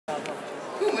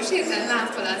most hirtelen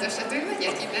lámpalázas, tehát hogy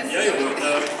megyek innen. Ja jó,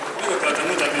 meg akartam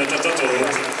mutatni ott a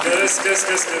tatót.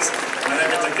 Kösz. Már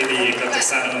rengeteg végig kaptak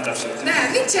szánalomtapsot.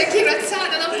 Nem, nincsen kívül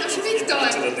szánalomtaps, Viktor!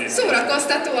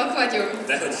 Szórakoztatóak vagyunk.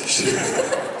 Dehogy is.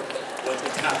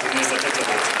 Ott hátul nézd a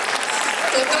tatót.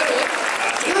 Totorót?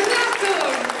 Ja,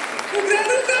 látom! Ugrál!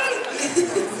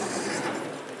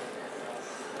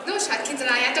 Nos, hát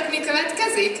kitaláljátok, mi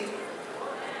következik?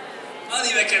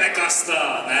 Anime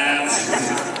kerekasztal! Nem.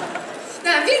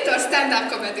 Nem, Viktor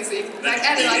stand-up komedizik, meg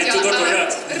előadja a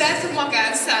rap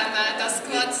magánszámát, a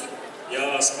squat.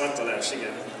 Ja, a squattolás,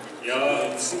 igen. Ja,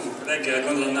 reggel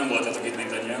gondolom nem voltatok itt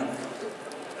mindannyian.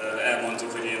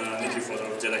 Elmondtuk, hogy én a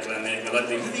Nikiforok gyerek lennék, mert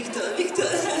addig Viktor.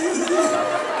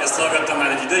 Ezt hallgattam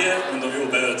már egy ideje, mondom, jó,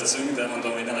 beöltözünk, de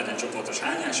mondom, hogy ne legyen csoportos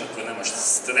hányás, akkor nem a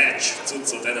stretch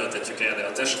cuccot erőltetjük erre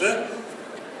a testre.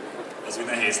 Az úgy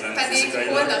nehéz lenne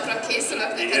fizikailag. Pedig holnapra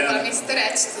készülök neked valami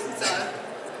stretch cuccal.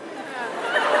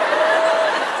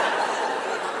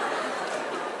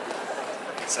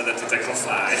 Szeretitek, ha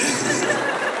fáj.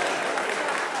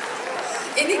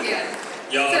 Én igen.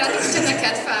 Ja, szeretem, csak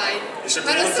neked fáj.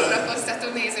 Mert a szórakoztató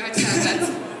nézni, hogy szenvedsz.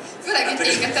 Főleg hát, itt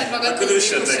égeted magad. Akkor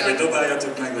üssetek, vagy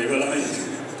dobáljatok meg, vagy valami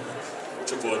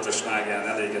csoportos mágián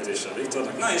elégetése a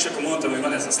Viktornak. Na és akkor mondtam, hogy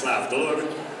van ez a szláv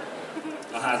dolog,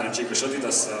 a 3 csíkos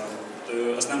Adidasszal.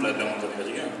 Azt nem lehet bemondani, vagy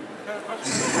igen?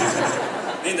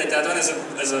 Mindegy, tehát van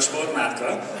ez a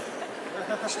sportmárka,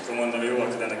 és akkor mondom, hogy jó,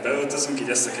 akkor ennek beöltözünk, így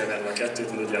összekeverve a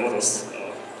kettőt, mert ugye orosz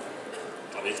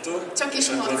a Viktor. Csak is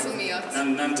a Matsu miatt.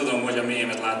 Nem tudom, hogy a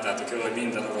mémet láttátok el, hogy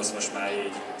minden orosz most már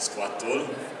így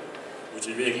squattol,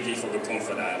 úgyhogy végig így fogok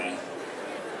konferálni.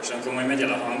 És amikor majd megy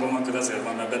el a hangom, akkor azért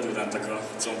van, mert bedurrantak a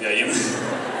combjaim.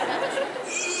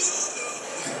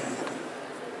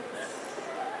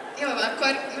 Jó,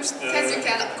 akkor most kezdjük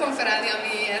el konferálni,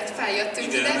 amiért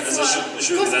feljöttünk ide. Ez a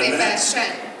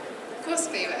Cosplayverseny.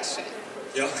 Cosplayverseny.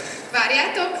 Ja.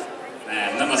 Várjátok?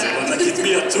 Nem azért vannak itt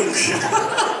miattunk.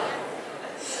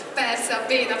 Persze, a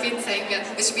béna vicceinket.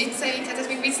 És vicceink, hát ez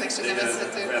még viccnek sem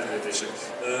nevezhető. Feltöltések.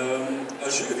 A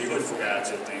zsűri hogy fog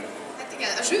átjutni? Hát igen,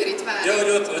 a zsűrit várjuk. Ja, hogy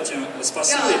ott jön, az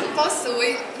passzolj? Ja,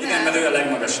 passzolj. Igen, mert ő a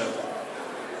legmagasabb.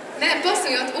 Nem,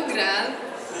 passzolj, ott ugrál.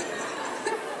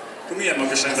 Akkor milyen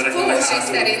magas emberek vannak hátul?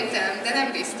 Fósi szerintem, de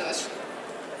nem biztos.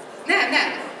 Nem.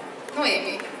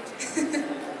 Noémi.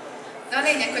 De a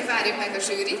lényeg, hogy várjuk meg a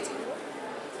zsűrit.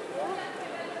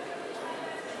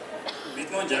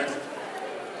 Mit mondják?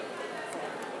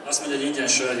 Azt mondja, hogy ingyen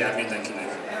sör jár mindenkinek.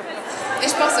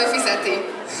 És passzolj fizeti.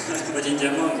 Vagy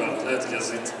ingyen manga? Lehet, hogy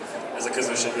az itt, ez a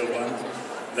közönség jobban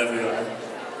vevő a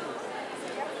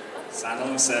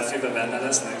szánalom selfie-be benne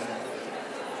lesznek.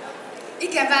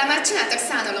 Igen, bár már csináltak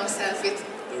szánalom selfie-t.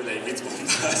 Dobj le egy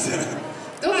viccbombát.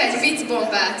 Dobj egy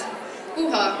viccbombát.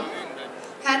 Húha.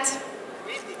 Hát,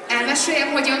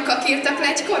 elmeséljem, hogyan kakírtak le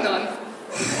egy konon?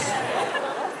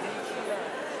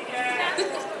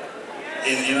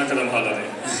 Én akarom hallani.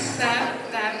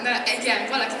 Nem, igen,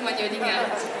 valaki mondja, hogy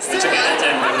igen.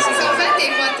 Szóval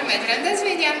vendég voltam egy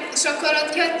rendezvényen, és akkor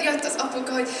ott jött az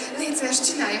apuka, hogy légy szíves,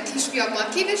 csinálja kisfiammal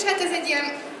kívül, és hát ez egy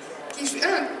ilyen kis,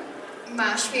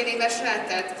 másfél éves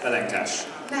lehetett. Elenkás.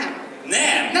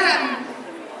 Nem!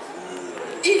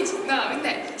 Így, na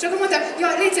mindegy. És akkor mondtam,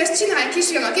 jaj, légy szíves, csinálj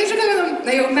kisfiammal kívül, és akkor mondom,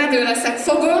 na jó, menő leszek,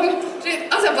 fogom. És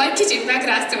az a baj, kicsit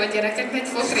megráztam a gyerekek, 4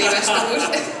 fokréves túl.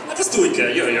 Hát azt úgy kell,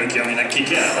 jöjjön ki, aminek ki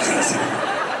kell.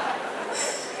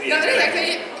 Na, lényeg,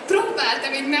 hogy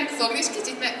próbáltam így megfogni, és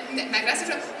kicsit megráztam,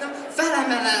 és na,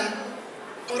 felemelem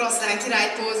oroszlán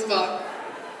királypózba.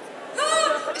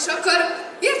 És akkor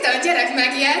érte a gyerek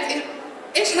megijedt,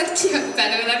 és hát kijött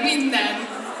belőle minden.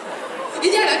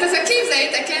 Így előtt ezzel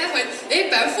képzeljétek el, hogy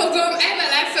éppen fogom,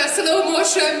 emelem fel slow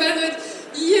motionben, hogy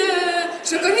yeah!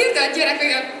 És akkor hirtelen a gyerek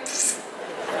meg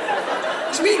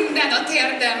és minden a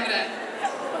térdemre.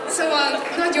 Szóval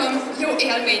nagyon jó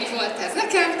élmény volt ez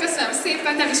nekem, köszönöm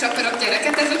szépen, nem is akarok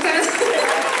gyereket ezután.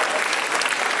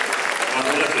 Van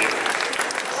valaki?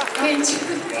 Nincs.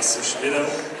 Basszus videó?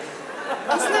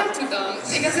 Azt nem tudom.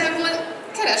 Igazából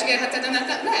keresgélheted,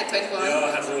 de lehet, hogy van.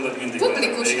 Ja, hát rólad mindig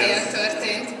publikus van. helyen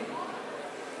történt.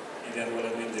 Igen,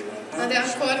 rólad mindig van. Na de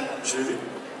akkor... Zsűri?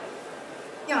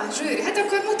 Ja, zsűri. Hát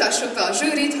akkor mutassuk be a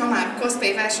zsűrit, ha már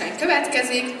cosplay verseny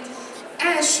következik.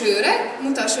 Elsőre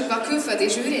mutassuk be a külföldi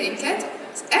zsűriinket.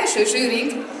 Az első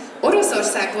zsűrink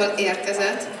Oroszországból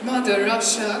érkezett, Mother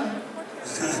Russia.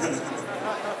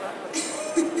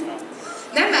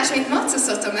 Nem más, mint Matsu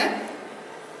Sotome.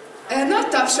 Nagy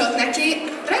tapsot neki,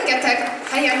 rengeteg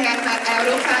helyen járt már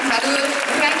Európán belül,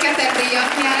 rengeteg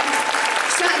díjat nyert,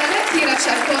 és talán a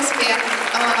leghíresebb cosplay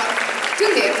a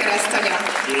Tündérkeresztanya.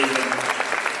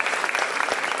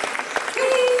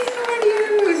 Hey, how are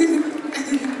you?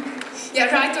 Yeah,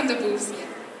 right on the boobs. Yeah.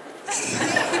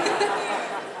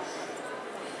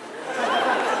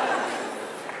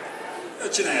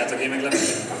 Csináljátok, én meg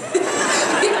lemegyek.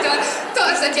 Viktor,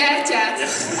 tartsd a gyertyát! Ja.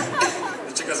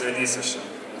 Csak azért, hogy nézhessem.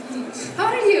 How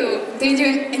are you? Did you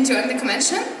enjoy the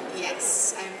convention?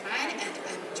 Yes, I'm fine and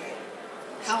I'm enjoying.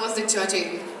 How was the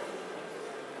judging?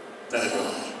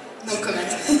 Terrible. No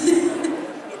comment.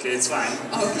 Okay, it's fine.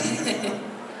 Okay.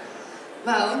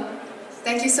 Well,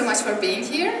 thank you so much for being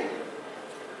here.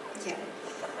 Yeah.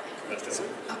 Következő.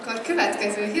 Akkor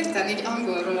következő, hirtelen így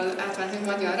angolról átváltunk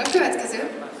magyarra. Következő,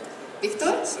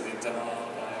 Viktor? Szerintem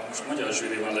most magyar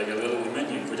zsűri van legelőtt, hogy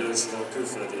menjünk, hogy először a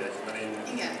külföldiek, mert én...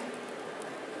 Igen.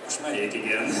 Most melyik,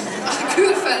 igen. A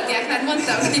külföldiek, mert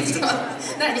mondtam, Viktor,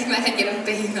 ne legyünk már ennyire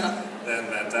béna.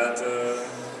 Rendben, tehát...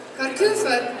 Akkor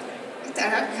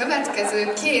utána a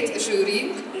következő két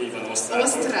zsűri, Így van,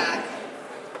 osztrák.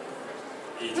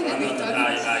 Így van,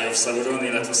 Eye of Sauron,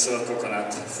 illetve Sir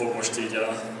Coconut fog most így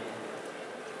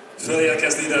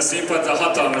fölérkezni ide a színpadra.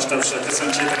 Hatalmas tapsal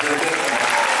köszöntsétek őket!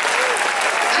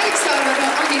 Eye of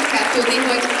Sauronról annyit kell tudni,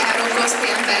 hogy Euro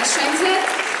Cosplayen versenyzett,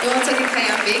 8.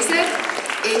 helyen végzett,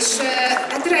 és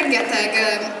hát rengeteg,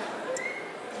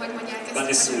 hogy mondják ezt?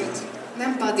 Bodysuit.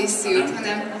 Nem bodysuit,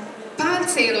 hanem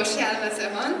páncélos jelmeze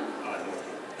van.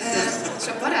 És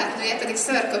a barátnője pedig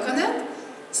Sir Coconut,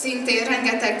 szintén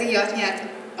rengeteg díjat nyert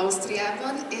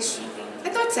Ausztriában, és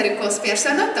hát nagyszerű cosplayer,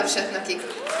 szóval nagy tapsat nekik.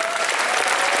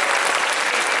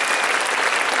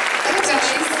 Hello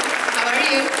guys, how are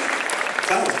you?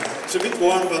 Fine. It's a bit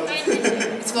warm, but...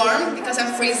 It's warm because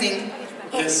I'm freezing.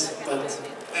 Yes, but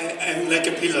I'm like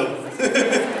a pillow.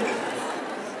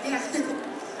 Yeah.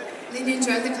 Did you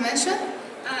enjoy the convention?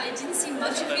 I didn't see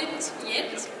much of it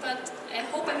yet, but I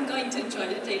hope I'm going to enjoy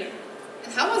it later.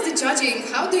 And how was the judging?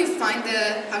 How do you find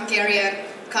the Hungarian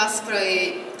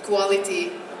cosplay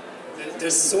quality?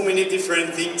 There's so many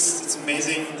different things. It's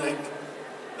amazing. Like,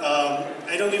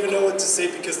 I don't even know what to say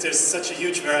because there's such a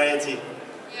huge variety.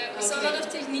 Yeah, we saw a lot of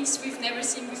techniques we've never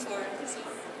seen before, so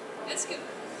that's good.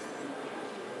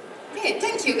 Okay,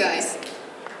 thank you guys.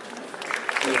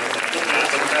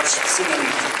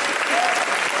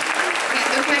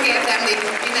 Ők megérdemlik,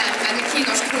 mi nem, mert mi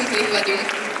kínos krumplik vagyunk.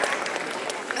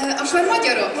 Akkor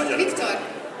magyarok. Viktor?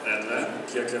 Rendben,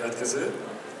 ki a következő?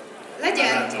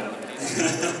 Legyen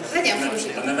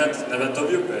Fruzsina. A nevet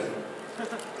dobjuk be?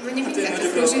 Mondjuk mindent a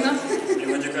Fruzsina. Én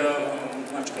mondjuk a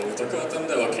macskaut akartam,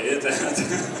 de oké, tehát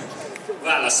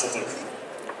válasszatok.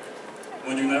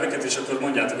 Mondjuk neveket, és akkor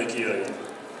mondjátok, hogy ki jöjjön.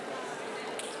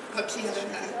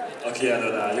 Aki erre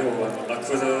rá, jó van.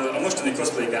 Akkor a mostani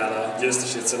cosplay gála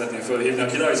győztesét szeretném fölhívni,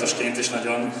 aki rajzosként is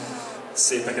nagyon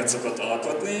szépeket szokott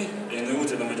alkotni. Én úgy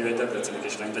tudom, hogy ő egy debreceni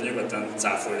kislány, de nyugodtan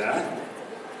cáfolj rá.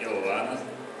 Jó van.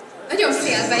 Nagyon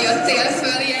félbe jöttél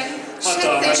föl, ilyen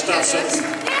hatalmas tapsot.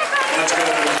 Macska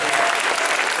úr.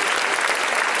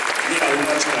 Mihály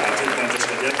macskát, hogy pontos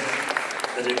legyek.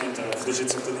 Egyébként a fruzsit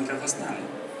szoktad inkább használni?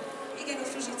 Igen, a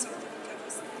fruzsit szoktam inkább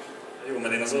használni. Jó,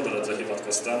 mert én az oldaladra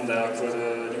hivatkoztam, de akkor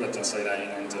nyugodtan szólj rá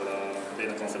innentől a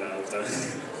béna konferálókra.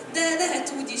 De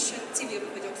lehet úgy is, hogy civil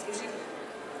vagyok fruzsi.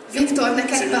 Viktor,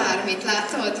 neked bármit,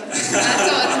 látod?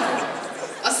 Látod?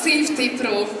 A Safety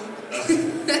Pro.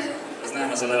 Ez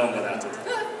nem, az a Leon barátod.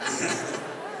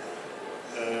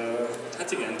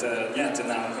 Hát igen, te nyertél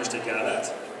nálunk most egy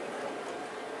gálát.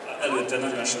 Előtte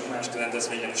nagyon sok más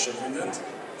rendezvényen is sok mindent.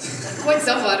 Hogy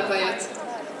zavarba jött?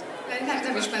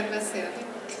 Nem ismer beszélni.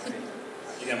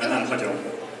 Igen, mert nem hagyom.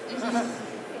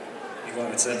 Még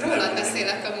valamit szeretném Rólad elmondani.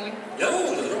 beszélek amúgy. Ja,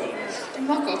 róla.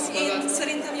 Makogsz magad. Én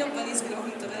szerintem jobban izgulok,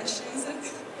 mint a versenyzők.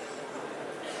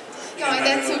 Jaj,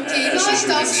 de cuki, nagy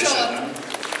tapsot!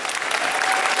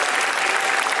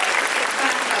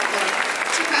 Bátrabban,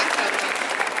 csak bátrabban.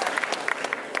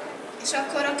 És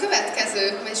akkor a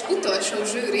következő, vagyis utolsó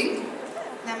zsűrink,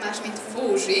 nem más, mint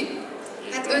Fózsi.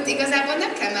 Hát őt igazából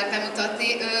nem kell már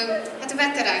bemutatni, ő hát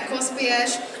veterán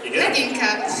cosplayes,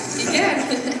 leginkább, igen?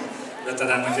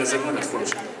 Veteránnak érzed magad,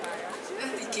 Fózsi?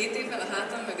 Hát így 2 évvel a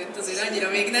hátam mögött azért annyira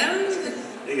még nem.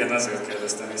 Igen, azért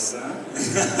kérdeztem vissza.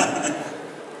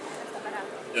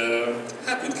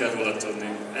 Hát mit kell róla tudni?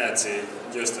 EC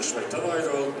győztes vagy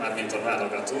tavalyról, mármint a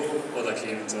válogató,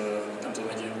 odakint nem tudom,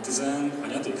 egy ilyen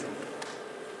 10-hanyadik?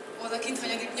 Odakint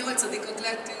hanyadik, 8-ok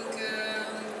lettünk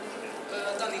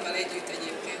Danival együtt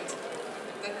egyébként.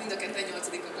 Tehát mind a ketten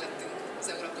 8-ok lettünk az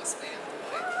Euro Cosplayen.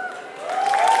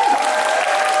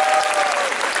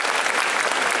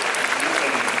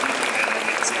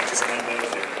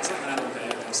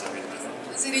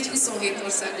 Azért így 27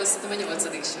 országban szerintem a 8.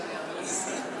 sem olyan.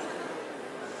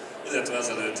 Illetve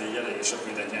azelőtt így elég sok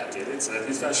mindent nyertél itt.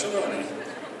 Szeretnéd felsorolni?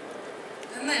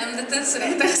 Nem, de te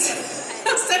szerinted.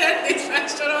 szeretnéd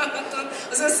felsorolhatod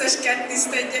az összes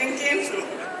Katniss-t egyenként.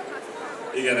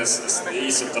 Igen, ezt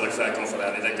így szoktalak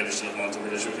felkonferálni, reggel is így mondtuk,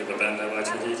 hogy a zsűriba benne vagy,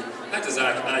 hogy így, hát az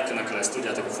Icon-nak lesz,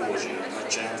 tudjátok, a Fózsi, a nagy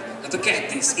csend. Hát a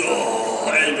Katniss,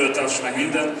 egyből taps meg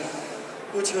minden.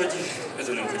 Úgyhogy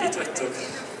örülünk, hogy itt vagytok.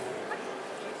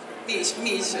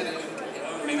 Mi is örülünk.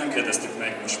 Még nem kérdeztük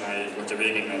meg most már így, hogyha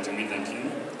végigmentünk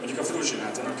mindenkin. Mondjuk a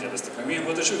Fruzsinától nem kérdeztük meg, milyen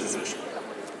volt a sütözés?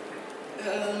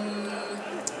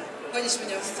 Hogy is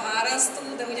mondjam, fárasztó,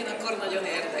 de ugyanakkor nagyon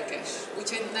érdekes.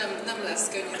 Úgyhogy nem lesz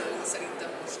könnyű dolgunk szerintem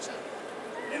most sem.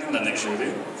 Én nem lennék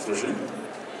zsűri, Fruzsi.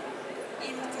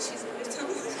 Én ott is izgultam.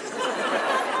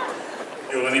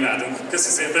 Jó van, imádunk. Köszi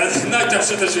szépen. Nagy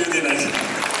tapsot a zsűrinek. És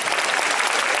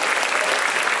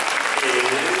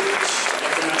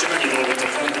akkor már csak annyi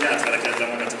dolgotok van, hogy átverekedve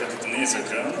magatokat itt a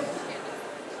nézőkön.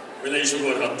 Hogy le is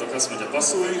ugorhattok, azt mondja,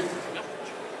 passzulj.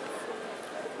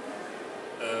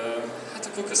 Hát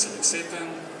akkor köszönjük szépen.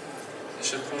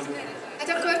 És akkor... Hát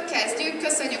akkor kezdjük.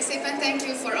 Köszönjük szépen. Thank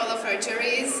you for all of our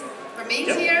juries for being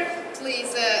here.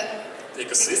 Please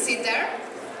take a seat there.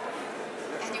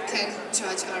 And you can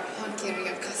judge our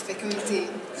Hungarian cosplay community.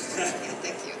 Yeah,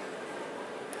 thank you.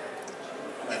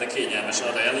 De kényelmes,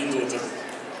 arra elindultok.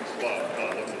 Bal,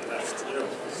 left. Jó.